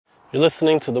You're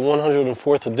listening to the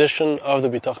 104th edition of the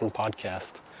Bitachon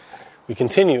podcast. We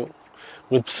continue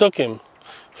with psukim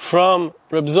from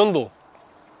Reb Zundel,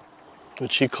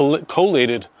 which he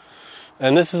collated.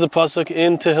 And this is a pasuk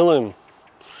in Tehillim.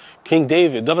 King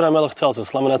David, David HaMelech tells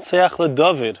us, Lamanatseach le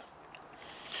David,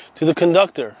 to the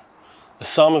conductor, the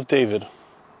Psalm of David.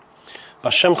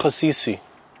 Hashem chasisi,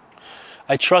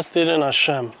 I trusted in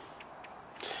Hashem.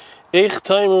 Eich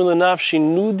taimu lenafshi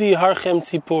nudi harchem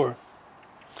tzipor.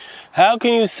 How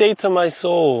can you say to my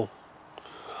soul,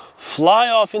 fly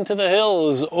off into the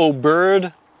hills, O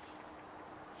bird?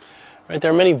 Right, there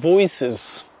are many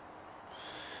voices.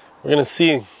 We're going to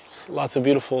see lots of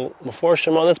beautiful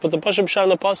maforshim on this, but the pasuk pshat in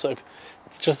the pasuk,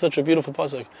 it's just such a beautiful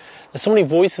pasuk. There's so many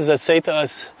voices that say to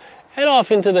us, head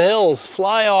off into the hills,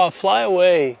 fly off, fly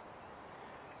away.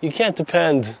 You can't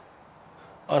depend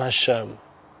on Hashem.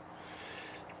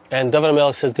 And David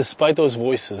HaMelech says, despite those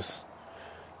voices,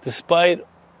 despite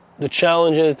the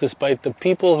challenges, despite the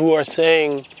people who are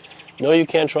saying, no, you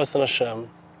can't trust in Hashem,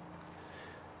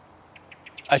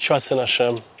 I trust in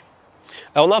Hashem.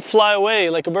 I will not fly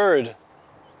away like a bird.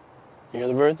 You hear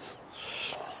the birds?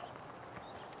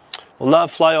 Will not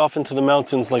fly off into the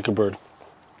mountains like a bird.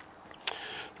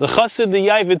 The Chassid, the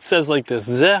Yavit, says like this: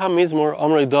 Zeh ha-mizmor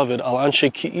amrei David al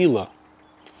anshe ki'ila.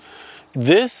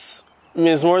 This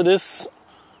mizmor, this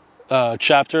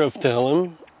chapter of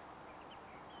Tehillim,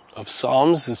 of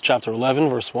Psalms, is chapter 11,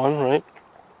 verse 1, right?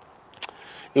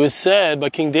 It was said by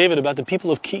King David about the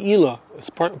people of Ke'ilah, a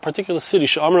particular city,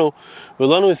 Sh'amru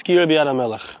v'lanu iskira b'yad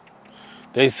HaMelech.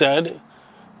 They said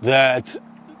that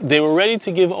they were ready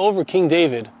to give over King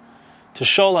David to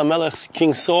Shaul HaMelech.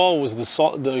 King Saul was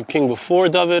the king before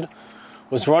David,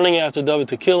 was running after David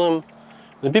to kill him.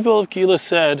 The people of Ke'ilah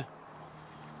said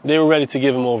they were ready to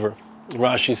give him over.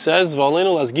 Rashi says,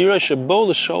 V'aleinu lasgira shebo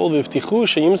l'Shaul v'ivtichu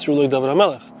sheyimsru lo David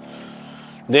HaMelech.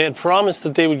 They had promised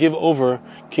that they would give over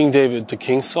King David to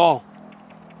King Saul.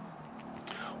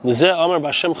 L'zeh amar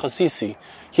b'Hashem chasisi.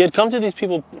 He had come to these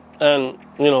people and,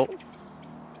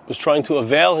 was trying to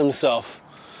avail himself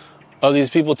of these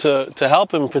people to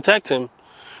help him, protect him.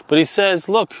 But he says,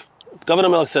 look, David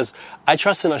HaMelech says, I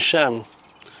trust in Hashem,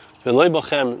 v'loi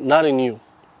bachem, not in you.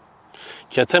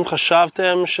 Ki atem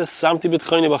chashavtem shesamti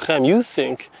bitachoni bachem. You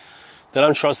think that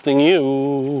I'm trusting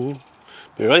you.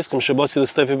 You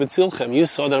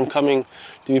saw that I'm coming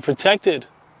to be protected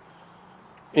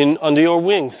under your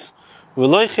wings. But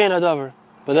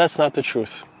that's not the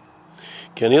truth.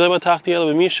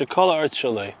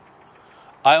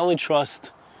 I only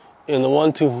trust in the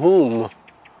one to whom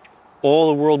all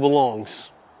the world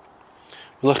belongs.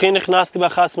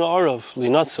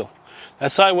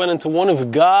 That's why I went into one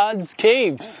of God's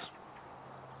caves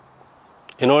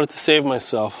in order to save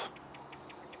myself.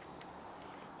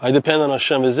 I depend on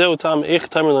Hashem. That's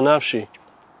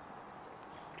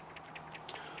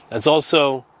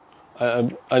also,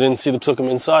 I didn't see the psukim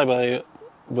inside,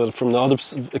 but from the other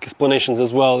explanations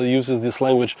as well, it uses this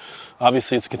language.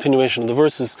 Obviously, it's a continuation of the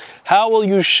verses. How will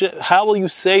you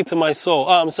say to my soul?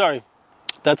 Oh, I'm sorry.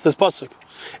 That's this pasuk.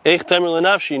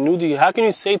 How can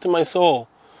you say to my soul,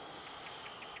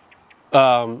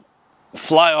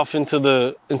 fly off into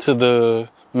the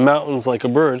mountains like a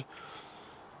bird?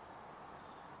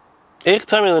 How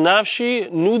can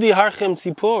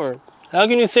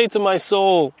you say to my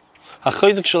soul, how can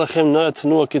you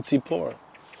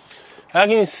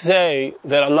say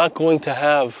that I'm not going to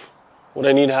have what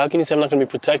I need? How can you say I'm not going to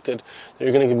be protected? That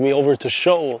you're going to give me over to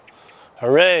Shaul?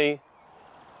 Hooray!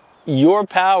 Your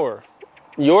power,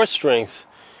 your strength,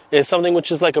 is something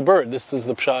which is like a bird. This is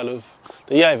the pshat of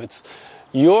the Yavitz.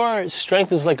 Your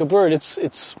strength is like a bird.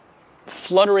 It's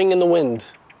fluttering in the wind.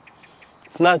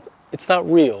 It's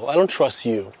not real. I don't trust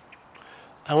you.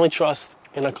 I only trust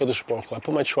in HaKadosh Baruch Hu. I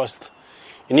put my trust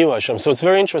in you, Hashem. So it's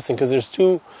very interesting because there's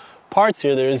two parts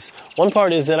here. There's one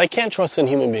part is that I can't trust in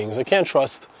human beings. I can't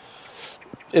trust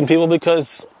in people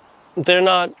because they're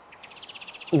not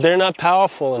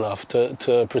powerful enough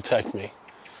to protect me.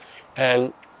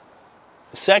 And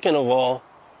second of all,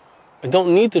 I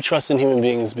don't need to trust in human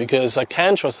beings because I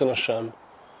can trust in Hashem.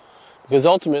 Because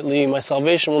ultimately my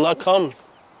salvation will not come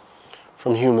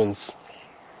from humans.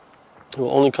 It will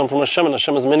only come from Hashem, and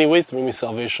Hashem has many ways to bring me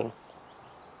salvation.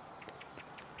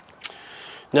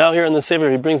 Now here in the Sefer,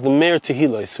 he brings the Meir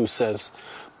Tehillah, who says,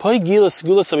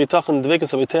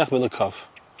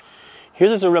 here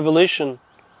there's a revelation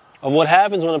of what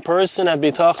happens when a person at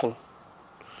Bitachon,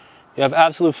 you have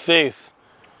absolute faith,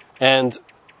 and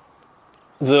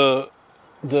the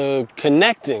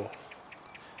connecting,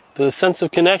 the sense of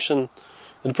connection,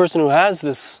 the person who has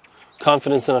this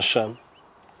confidence in Hashem,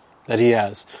 that he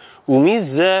has.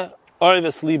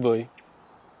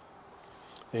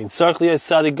 He says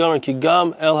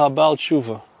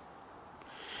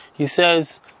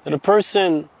that a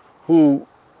person who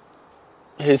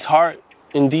his heart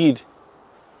indeed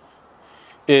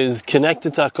is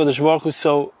connected to HaKadosh Baruch Hu,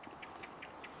 so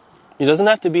he doesn't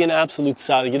have to be an absolute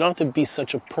tzaddik. You don't have to be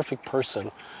such a perfect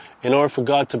person in order for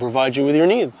God to provide you with your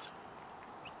needs.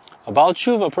 A Baal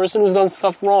Tshuva, a person who's done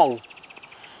stuff wrong.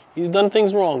 He's done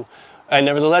things wrong. And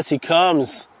nevertheless, he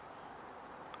comes.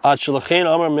 Even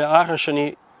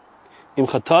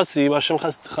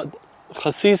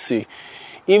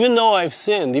though I've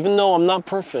sinned, even though I'm not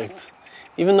perfect,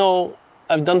 even though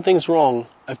I've done things wrong,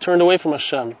 I've turned away from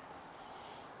Hashem,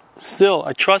 still,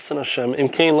 I trust in Hashem.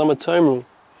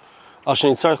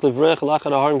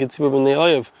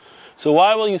 So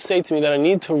why will you say to me that I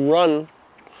need to run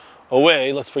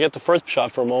away? Let's forget the first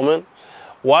shot for a moment.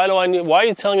 Why are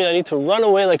you telling me that I need to run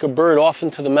away like a bird off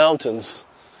into the mountains?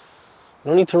 I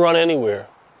don't need to run anywhere.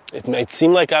 It might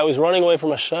seem like I was running away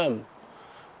from Hashem,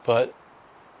 but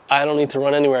I don't need to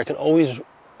run anywhere. I can always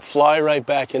fly right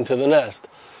back into the nest.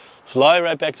 Fly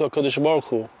right back to HaKadosh Baruch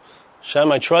Hu.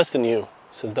 Hashem, I trust in you,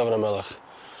 says David HaMelech.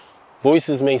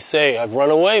 Voices may say, I've run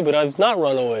away, but I've not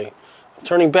run away. I'm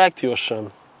turning back to you,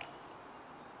 Hashem.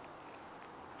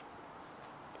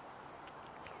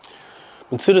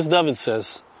 Metzudas David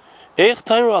says, Eich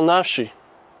tairu al nafshi.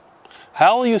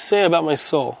 How will you say about my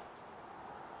soul?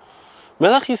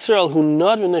 Melech Yisrael hu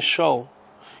nad v'neshol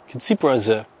k'tzipor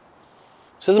hazeh.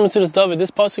 Says in Metzudas David,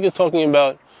 this pasuk is talking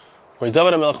about where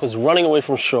David HaMelech was running away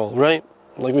from Shaul, right?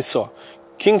 Like we saw.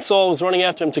 King Saul was running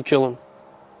after him to kill him.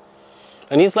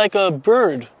 And he's like a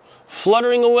bird,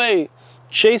 fluttering away,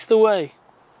 chased away.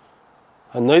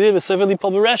 And this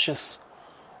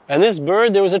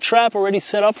bird, there was a trap already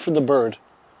set up for the bird.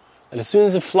 And as soon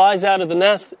as it flies out of the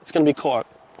nest, it's going to be caught.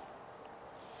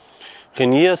 The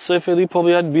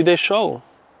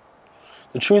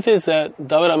truth is that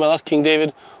David HaMelech, King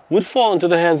David, would fall into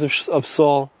the hands of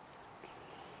Saul.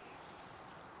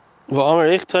 How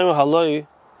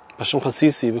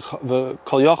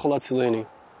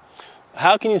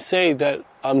can you say that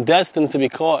I'm destined to be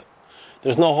caught?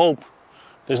 There's no hope.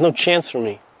 There's no chance for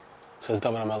me, says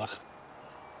David HaMelech.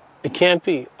 It can't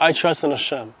be. I trust in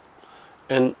Hashem.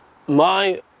 And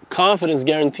my confidence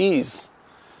guarantees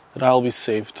that I will be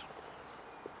saved.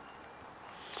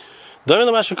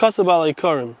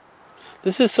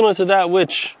 This is similar to that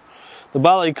which the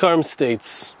Baal Ikarim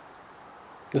states.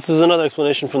 This is another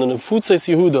explanation from the Nefutzes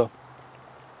Yehuda.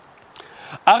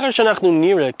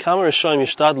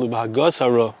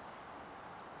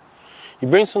 He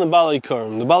brings from the Baal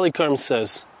Ikarim. The Baal Ikarim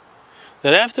says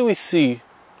that after we see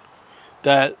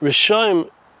that Rishonim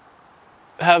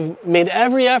have made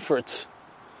every effort,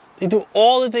 they do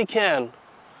all that they can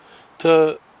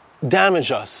to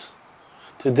damage us,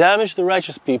 to damage the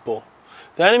righteous people.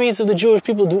 The enemies of the Jewish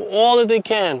people do all that they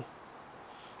can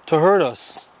to hurt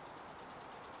us.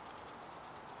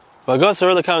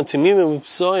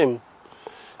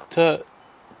 To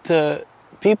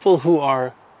people who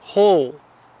are whole,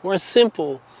 who are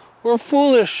simple, who are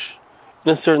foolish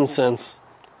in a certain sense.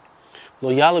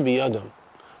 But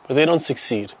they don't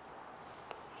succeed.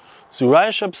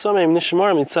 Right?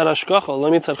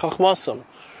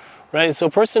 So a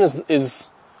person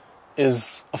is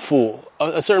a fool.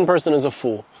 A certain person is a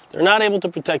fool. They're not able to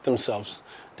protect themselves.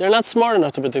 They're not smart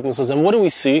enough to protect themselves. And what do we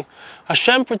see?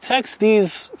 Hashem protects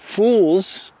these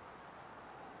fools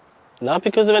not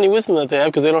because of any wisdom that they have,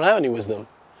 because they don't have any wisdom.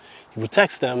 He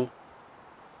protects them.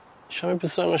 Hashem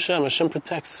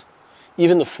protects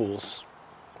even the fools.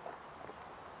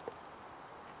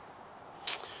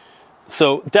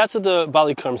 So that's what the Baal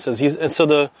Ikarim says. And so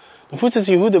the Nefutzes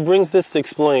Yehuda brings this to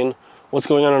explain what's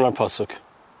going on in our pasuk.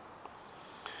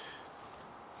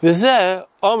 V'zeh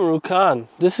amru kan.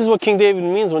 This is what King David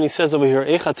means when he says over here,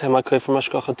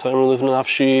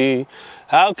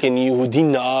 how can you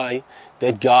deny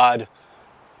that God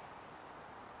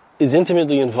is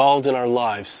intimately involved in our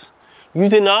lives? You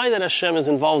deny that Hashem is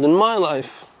involved in my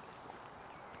life.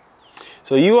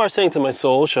 So you are saying to my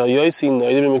soul, you say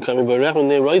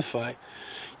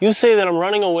that I'm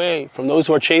running away from those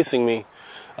who are chasing me.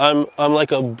 I'm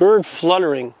like a bird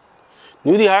fluttering.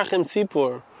 You're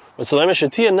saying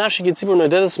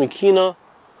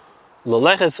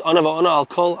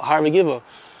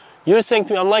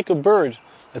to me, I'm like a bird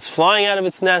that's flying out of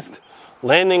its nest,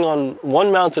 landing on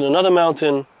one mountain, another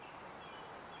mountain,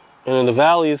 and in the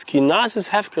valleys.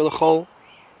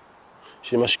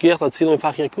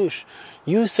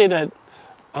 You say that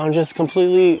I'm just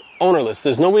completely ownerless.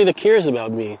 There's nobody that cares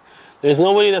about me. There's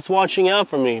nobody that's watching out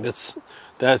for me, that's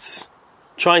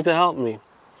trying to help me.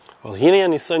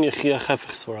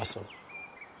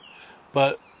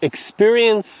 But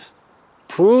experience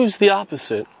proves the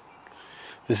opposite.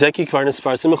 This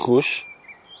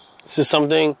is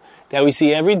something that we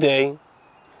see every day.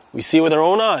 We see with our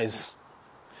own eyes.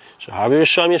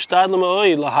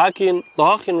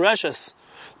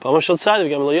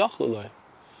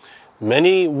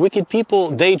 Many wicked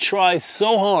people, they try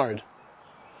so hard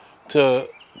to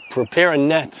prepare a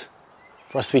net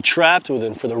for us to be trapped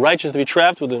within, for the righteous to be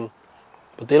trapped within,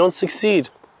 but they don't succeed.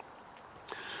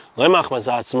 It's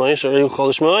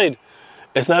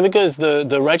not because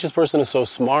the righteous person is so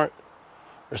smart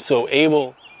or so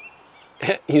able.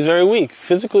 He's very weak.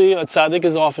 Physically, a tzaddik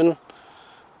is often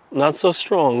not so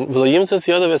strong. He doesn't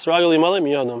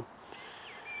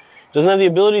have the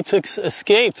ability to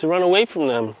escape, to run away from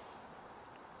them.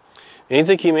 There's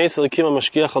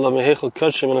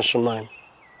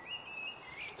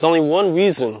only one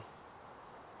reason,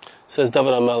 says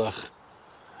David HaMelech,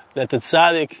 that the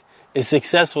tzaddik is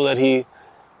successful, that he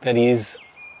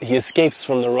escapes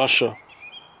from the Russia.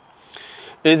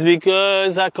 It's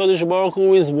because HaKadosh Baruch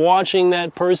Hu is watching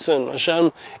that person.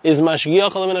 Hashem is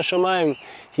mashgiach alav hashamayim.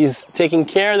 He's taking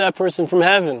care of that person from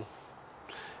heaven.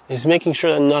 He's making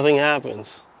sure that nothing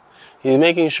happens. He's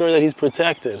making sure that he's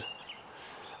protected.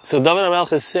 So David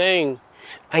HaMelech is saying,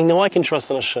 I know I can trust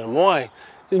in Hashem. Why?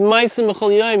 Every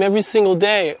single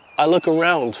day I look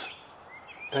around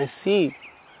and I see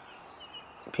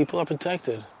people are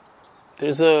protected.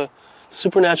 There's a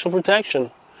supernatural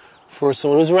protection for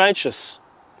someone who's righteous.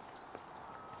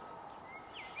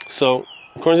 So,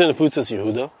 according to the Nefutzas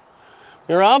Yehuda,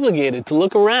 we're obligated to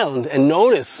look around and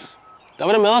notice.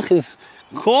 David HaMelech is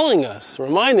calling us,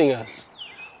 reminding us,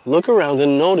 look around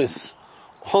and notice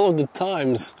all of the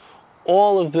times,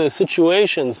 all of the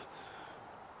situations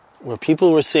where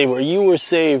people were saved, where you were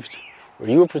saved, where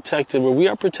you were protected, where we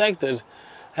are protected.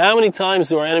 How many times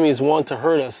do our enemies want to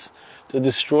hurt us, to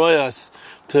destroy us,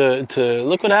 to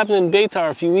look what happened in Beitar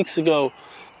a few weeks ago.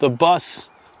 There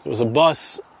was a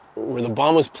bus where the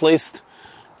bomb was placed,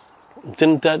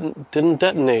 didn't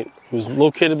detonate. It was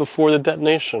located before the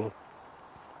detonation.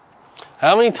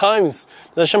 How many times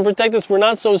does Hashem protect us? We're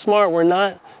not so smart, we're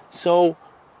not so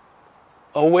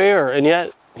aware, and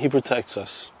yet He protects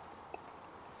us.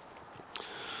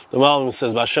 The Malbim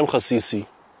says, B'Hashem chasisi,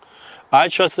 I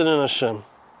trusted in Hashem.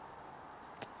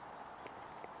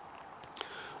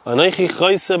 Anochi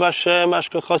chayse b'Hashem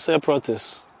ashkachasei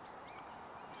aprotis.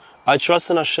 I trust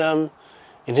in Hashem,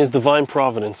 in His divine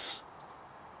providence.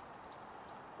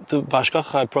 The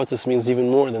Bashkacha aprotis means even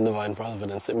more than divine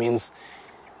providence. It means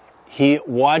He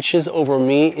watches over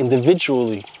me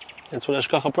individually. That's what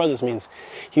Ashkacha Pratis means.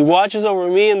 He watches over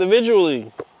me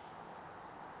individually.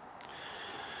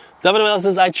 David HaMelech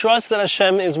says, I trust that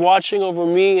Hashem is watching over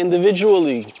me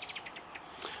individually.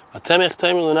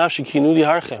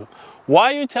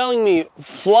 Why are you telling me,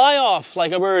 fly off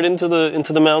like a bird into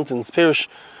the mountains? Pirush,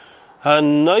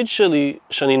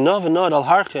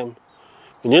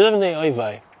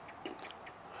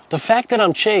 the fact that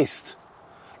I'm chased,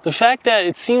 the fact that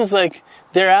it seems like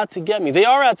they're out to get me, they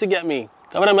are out to get me.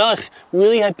 David HaMelech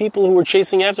really had people who were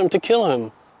chasing after him to kill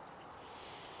him.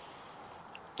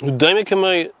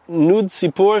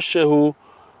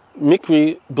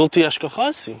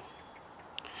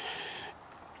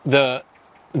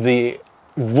 The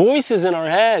voices in our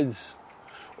heads,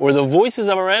 or the voices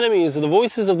of our enemies, or the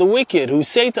voices of the wicked who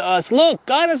say to us, look,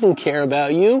 God doesn't care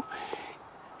about you.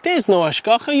 There's no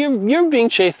hashkacha. You're being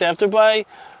chased after by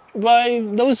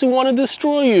those who want to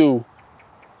destroy you.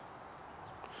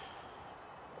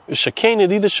 You're telling me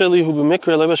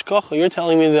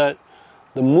that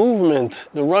the movement,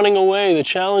 the running away, the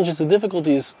challenges, the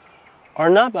difficulties are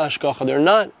not b'hashkacha. They're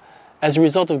not as a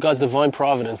result of God's divine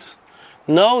providence.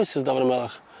 No, says David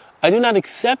HaMelech, I do not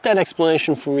accept that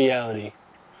explanation for reality.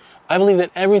 I believe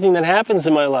that everything that happens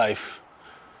in my life,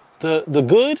 the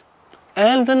good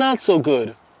and the not so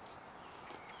good,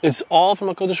 is all from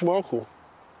HaKadosh Baruch Hu.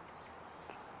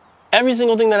 Every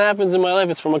single thing that happens in my life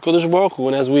is from HaKadosh Baruch Hu,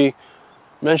 and as we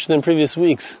mentioned in previous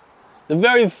weeks, the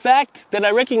very fact that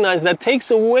I recognize that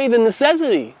takes away the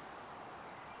necessity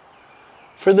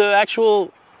for the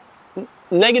actual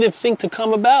negative thing to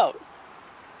come about.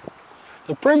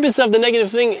 The purpose of the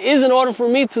negative thing is in order for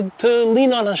me to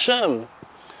lean on Hashem,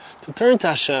 to turn to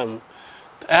Hashem,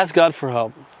 to ask God for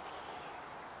help.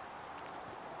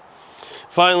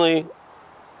 Finally,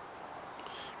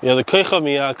 we have the Kochav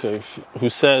Yaakov, who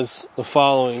says the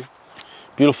following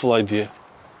beautiful idea.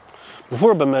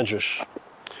 Before B'Medrash,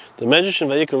 the Medrash in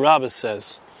Vayikra Rabbah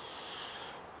says,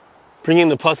 bringing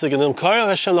the pasuk in them, Karav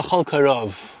Hashem l'chol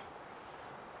karav.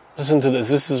 Listen to this.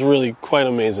 This is really quite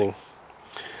amazing.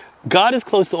 God is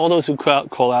close to all those who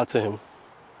call out to Him.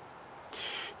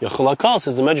 Yachol HaKal,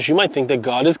 says the Medrash, you might think that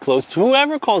God is close to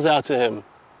whoever calls out to Him.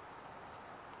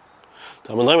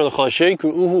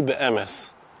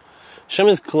 Hashem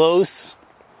is close,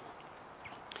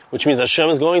 which means Hashem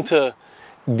is going to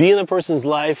be in the person's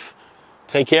life,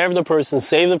 take care of the person,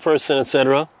 save the person,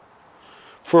 etc.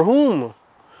 For whom?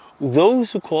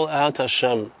 Those who call out to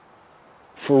Hashem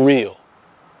for real.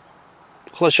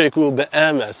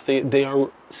 They are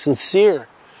sincere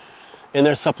in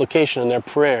their supplication, in their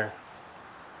prayer.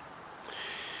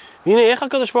 Says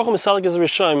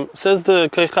the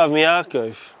Keichav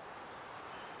Mi'akov,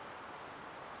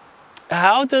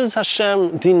 how does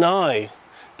Hashem deny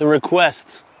the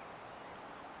request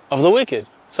of the wicked?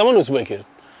 Someone who's wicked.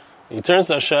 He turns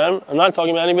to Hashem. I'm not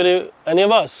talking about any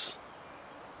of us.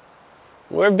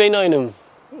 We're Beinainim.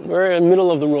 We're in the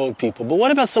middle of the road people. But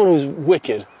what about someone who's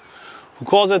wicked? Who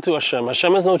calls out to Hashem?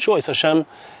 Hashem has no choice. Hashem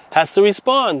has to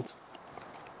respond.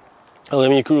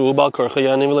 Hashem is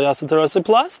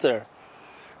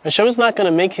not going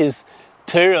to make His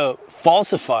Torah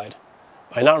falsified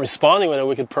by not responding when a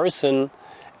wicked person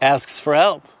asks for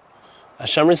help.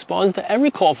 Hashem responds to every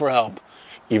call for help,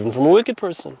 even from a wicked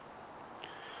person.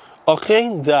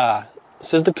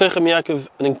 Says the Keichav Yaakov,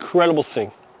 an incredible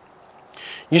thing.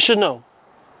 You should know.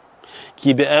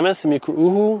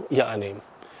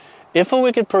 If a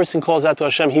wicked person calls out to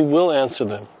Hashem, He will answer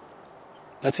them.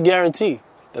 That's a guarantee.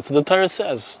 That's what the Torah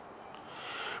says.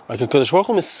 But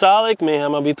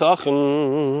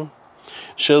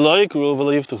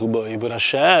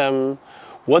Hashem,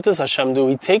 what does Hashem do?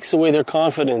 He takes away their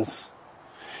confidence.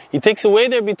 He takes away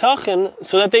their bitachon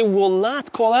so that they will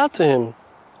not call out to Him.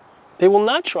 They will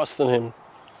not trust in Him.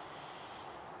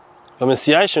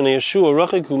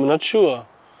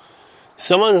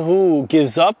 Someone who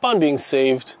gives up on being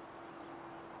saved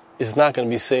is not going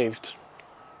to be saved.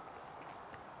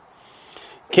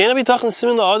 So now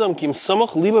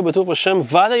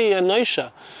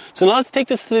let's take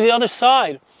this to the other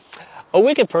side. A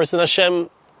wicked person, Hashem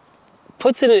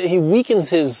puts it in, He weakens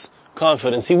his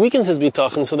confidence. He weakens his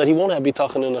bitachon so that he won't have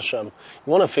bitachon in Hashem. He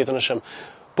won't have faith in Hashem.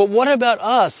 But what about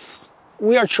us?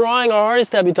 We are trying our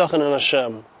hardest to have bitachon in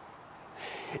Hashem.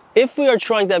 If we are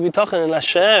trying to have bitachon in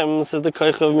Hashem, says the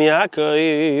Keichav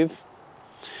Mi'akov,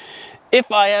 if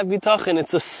I have bitachon,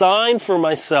 it's a sign for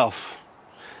myself.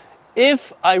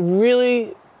 If I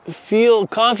really feel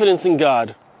confidence in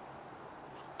God,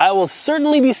 I will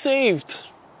certainly be saved.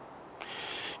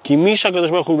 If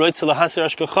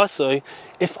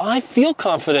I feel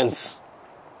confidence,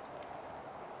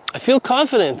 I feel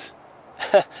confident.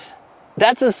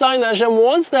 That's a sign that Hashem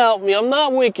wants to help me. I'm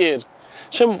not wicked.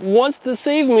 Hashem wants to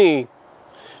save me.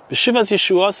 Hashem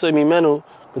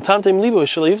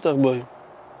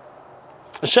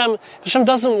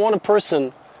doesn't want a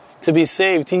person to be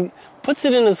saved. He puts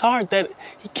it in his heart that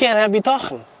he can't have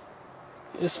bitachon.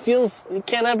 He just feels he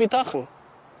can't have bitachon.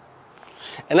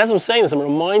 And as I'm saying this, I'm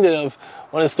reminded of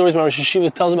one of the stories my Rosh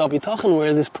Hashiva tells about bitachon,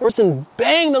 where this person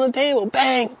banged on the table,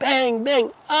 bang, bang,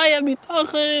 bang. I have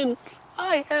bitachon.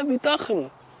 I have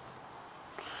bitachon.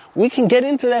 We can get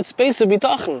into that space of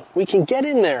bitachon. We can get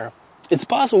in there. It's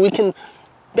possible. We can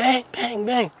bang, bang,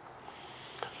 bang.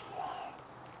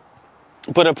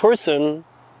 But a person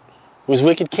who's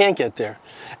wicked can't get there.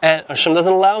 And Hashem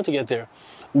doesn't allow him to get there.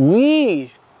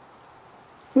 We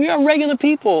are regular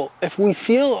people. If we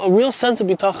feel a real sense of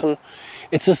bitachon,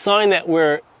 it's a sign that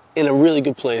we're in a really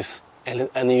good place. And the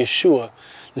Yeshua,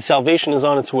 the salvation is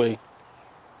on its way.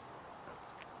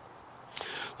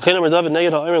 So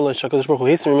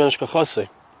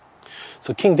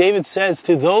King David says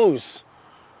to those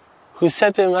who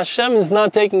said to him, Hashem is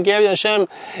not taking care of you, Hashem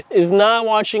is not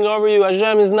watching over you,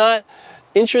 Hashem is not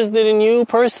interested in you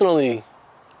personally.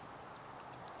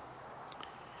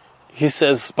 He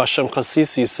says, Hashem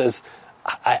Chasisi, he says,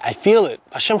 I feel it.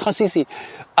 Hashem Chasisi,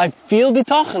 I feel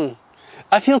bitachon.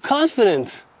 I feel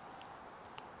confident.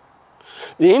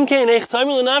 So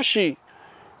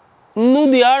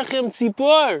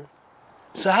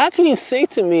how can you say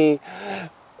to me,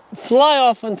 fly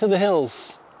off into the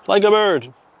hills like a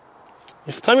bird?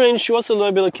 How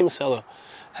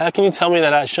can you tell me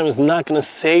that Hashem is not going to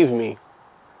save me?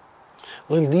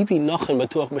 I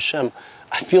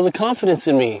feel the confidence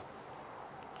in me.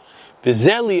 This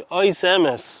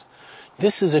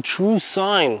is a true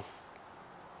sign.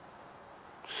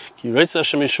 This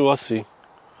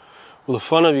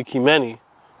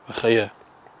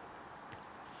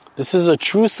is a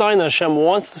true sign that Hashem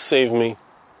wants to save me.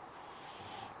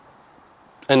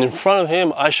 And in front of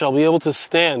Him, I shall be able to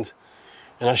stand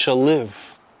and I shall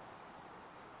live.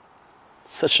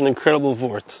 Such an incredible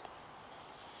vort.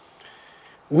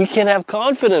 We can have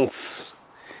confidence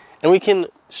and we can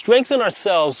strengthen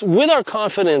ourselves with our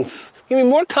confidence. We can be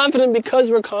more confident because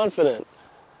we're confident.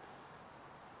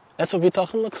 That's what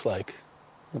Bitachon looks like.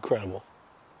 Incredible.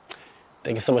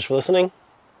 Thank you so much for listening.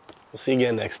 We'll see you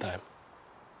again next time.